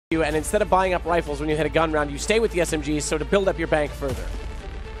And instead of buying up rifles when you hit a gun round, you stay with the SMGs, so to build up your bank further.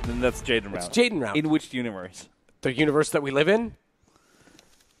 Then that's Jaden round. It's Jaden round. In which universe? The universe that we live in?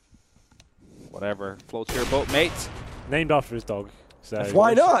 Whatever. Floats your boat, mates. Named after his dog. So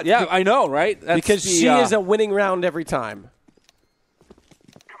why not? Yeah, I know, right? That's because she is a winning round every time.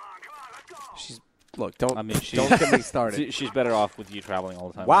 Look, don't get me started. She's better off with you traveling all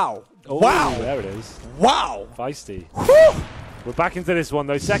the time. Wow. Oh, wow. There it is. Wow. Feisty. Whew. We're back into this one,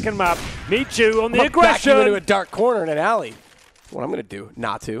 though. Second map. MICHU on the Back aggression. you into a dark corner in an alley. That's what I'm going to do.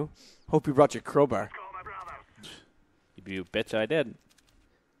 Not to. Hope you brought your crowbar. You bitch, I did.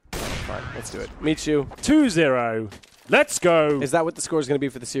 Fine, let's do it. MICHU. 2-0. Let's go. Is that what the score is going to be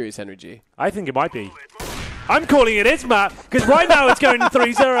for the series, Henry G? I think it might be. I'm calling it his map, because right now it's going to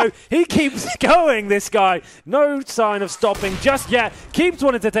 3-0. He keeps going, this guy. No sign of stopping just yet. Keeps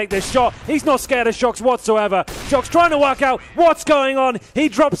wanting to take this shot. He's not scared of shox whatsoever. Shox trying to work out what's going on. He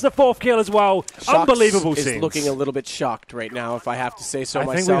drops the 4th kill as well. shox Unbelievable is scenes. Looking a little bit shocked right now, if I have to say so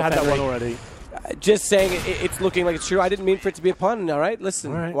myself. I think we've had Henry. that one already. Just saying it's looking like it's true. I didn't mean for it to be a pun, all right?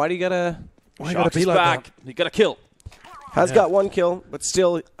 Listen, all right. Why do you got to be like back. That? You got to kill. Has got 1 kill, but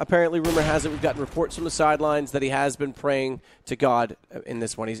still, apparently, rumor has it, we've gotten reports from the sidelines that he has been praying to God in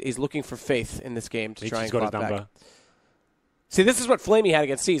this one. He's looking for faith in this game to try and clap back. See, this is what Flamey had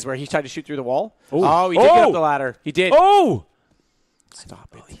against C's, where he tried to shoot through the wall. Ooh. Oh, he did get up the ladder. He did. Oh!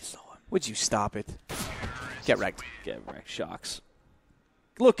 Stop it. Would you stop it? Get wrecked. Get wrecked, shox.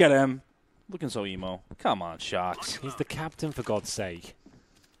 Look at him. Looking so emo. Come on, shox. He's the captain, for God's sake.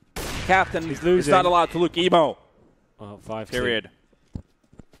 Captain He's losing. is not allowed to look emo. Well, 5-2. Period.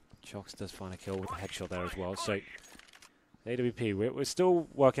 shox does find a kill with a headshot there as well. So, AWP, we're still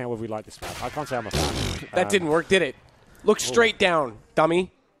working out whether we like this map. I can't say I'm a fan. That didn't work, did it? Look straight down,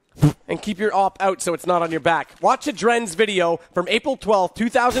 dummy. And keep your AWP out so it's not on your back. Watch a Dren's video from April 12th,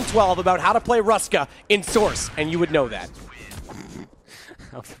 2012 about how to play Ruska in Source, and you would know that.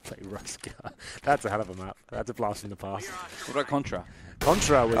 How to play Ruska. That's a hell of a map. That's a blast from the past. What about Contra?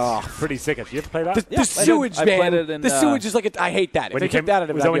 Contra was pretty sick. Did you ever play that? The sewage, man. The sewage is like I hate that. If When they took that out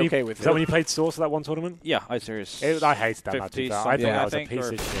of it, I'd be okay with it. Is that when you played Source at that one tournament? Yeah, I serious. I hated that map. I thought that was a piece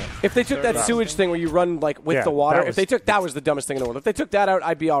of shit. If they took that sewage thing where you run like with the water, if they took that was the dumbest thing in the world. If they took that out,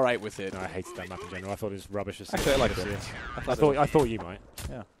 I'd be all right with it. No, I hated that map in general. I thought it was rubbish. Actually, I liked it. I thought you might.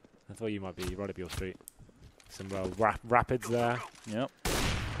 Yeah. I thought you might be right up your street. Some rapids there. Yep.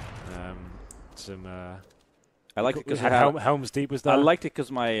 I liked it because Helm's Deep was there. I liked it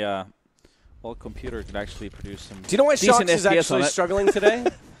because my computer could actually produce some. Do you know why shox is actually struggling today?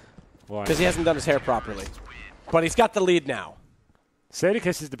 Why? Because he hasn't done his hair properly. But he's got the lead now.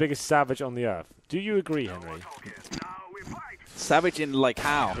 Sadicus is the biggest savage on the earth. Do you agree, Henry? Savage in like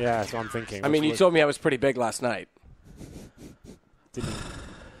how? Yeah, that's what I'm thinking. I mean, you told me I was pretty big last night.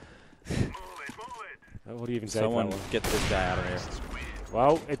 What do you even say? Someone get this guy out of here.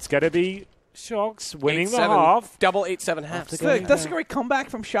 Well, it's going to be shox winning the 8-7, half. Double 8-7 halves. That's a great comeback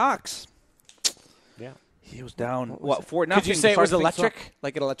from shox. Yeah. He was down, what, 4-0? Could you say it was electric?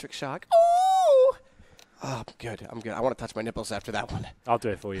 Like an electric shock? Oh! Oh, I'm good. I'm good. I want to touch my nipples after that one. I'll do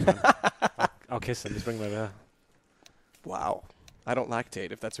it for you, man. I'll kiss them. Just bring them over there. Wow. I don't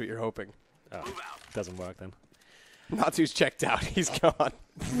lactate, if that's what you're hoping. Oh, doesn't work then. Natsu's checked out. He's gone.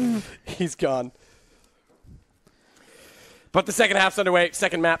 He's gone. But the second half's underway.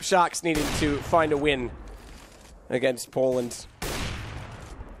 Second map, shox needing to find a win against Poland.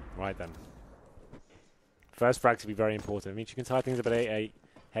 Right then. First frags will be very important. I mean, you can tie things up at 8-8.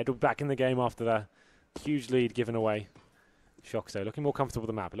 Head back in the game after the huge lead given away. shox, though, looking more comfortable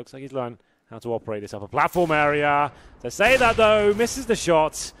with the map. It looks like he's learned how to operate this upper platform area. To say that, though, misses the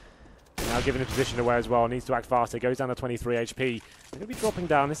shot. Now given the position away as well. Needs to act faster. Goes down to 23 HP. They're going to be dropping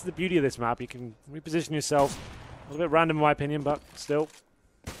down. This is the beauty of this map. You can reposition yourself. A little bit random in my opinion, but still.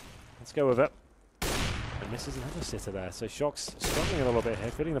 Let's go with it. And misses another sitter there. So shox struggling a little bit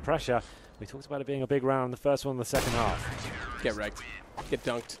here, feeling the pressure. We talked about it being a big round, the first one in the second half. Get wrecked. Get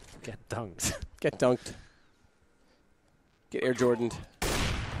dunked. Get dunked. Get dunked. Get Air Jordaned.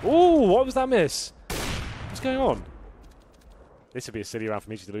 Ooh, what was that miss? What's going on? This would be a silly round for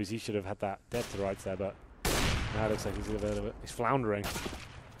MICHU to lose. He should have had that dead to rights there, but now it looks like he's floundering.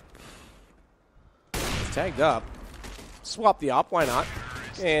 He's tagged up. Swap the op, why not?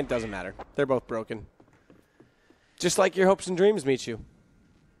 And doesn't matter. They're both broken. Just like your hopes and dreams, MICHU.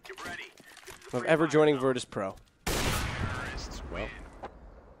 Of ever joining Virtus Pro. Well,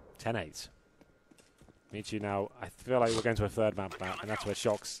 10-8. MICHU now, I feel like we're going to a third map, and that's where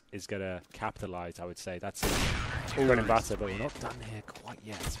shox is going to capitalize, I would say. That's bread and butter, but we're not done here quite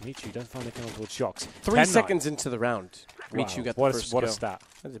yet. MICHU don't find it coming towards shox. 3 seconds into the round. MICHU got the what first a kill. stat.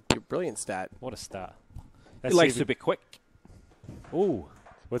 That's a brilliant stat. What a stat. He likes to be quick. Ooh.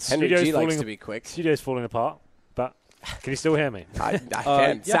 Henry G likes to be quick. Studio's falling apart, but can you still hear me? I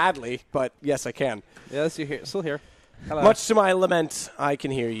can, sadly, but yes, I can. Yes, you're here. Still here. Hello. Much to my lament, I can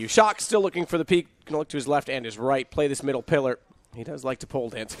hear you. shox still looking for the peak. Going to look to his left and his right. Play this middle pillar. He does like to pole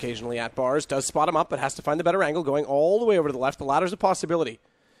dance occasionally at bars. Does spot him up, but has to find the better angle. Going all the way over to the left. The ladder's a possibility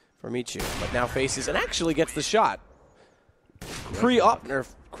for MICHU, but now faces and actually gets the shot. Pre-Opner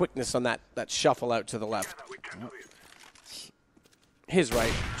quickness on that shuffle out to the left. His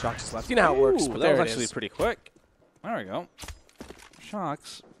right, shox' left. You know how it works, but that was actually pretty quick. There we go.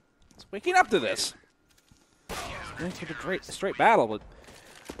 shox. It's waking up to this. Going for the straight battle, but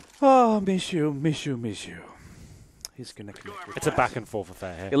MICHU. He's gonna connect with It's a back and forth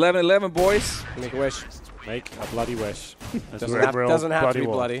affair here. 11-11, boys. Make a wish. Make a bloody wish. Doesn't have to be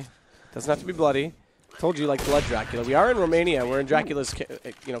bloody. Doesn't have to be bloody. Told you like blood Dracula. We are in Romania. We're in Dracula's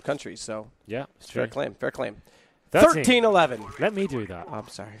country, so yeah, it's fair true. claim. Fair claim. 13-11. Let me do that. Oh, I'm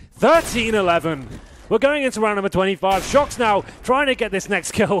sorry. 13-11. We're going into round number 25. shox now trying to get this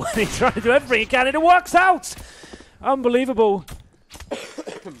next kill. He's trying to do everything he can, and it works out. Unbelievable.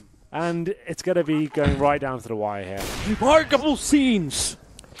 And it's going to be going right down to the wire here. Remarkable scenes.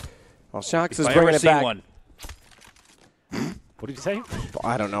 Well, shox is bringing it back. One. What did you say?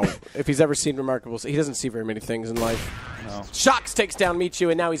 I don't know if he's ever seen remarkable. He doesn't see very many things in life. No. shox takes down MICHU,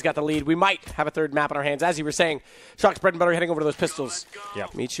 and now he's got the lead. We might have a third map in our hands. As you were saying, shox bread and butter heading over to those pistols. Yeah.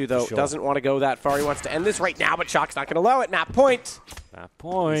 MICHU, though, doesn't want to go that far. He wants to end this right now, but shox not going to allow it. Map point. Map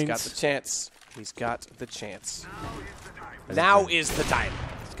point. He's got the chance. He's got the chance. Now is the time.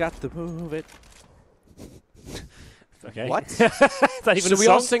 He's got to move it. Okay. What? Is that even So a we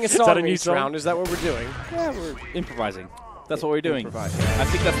song? all sing a Is that song a in new each song? round. Is that what we're doing? Yeah, we're improvising. That's what we're doing. Improvise. I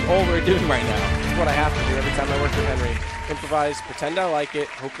think that's all we're doing right now. That's what I have to do every time I work with Henry. Improvise, pretend I like it,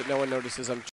 hope that no one notices I'm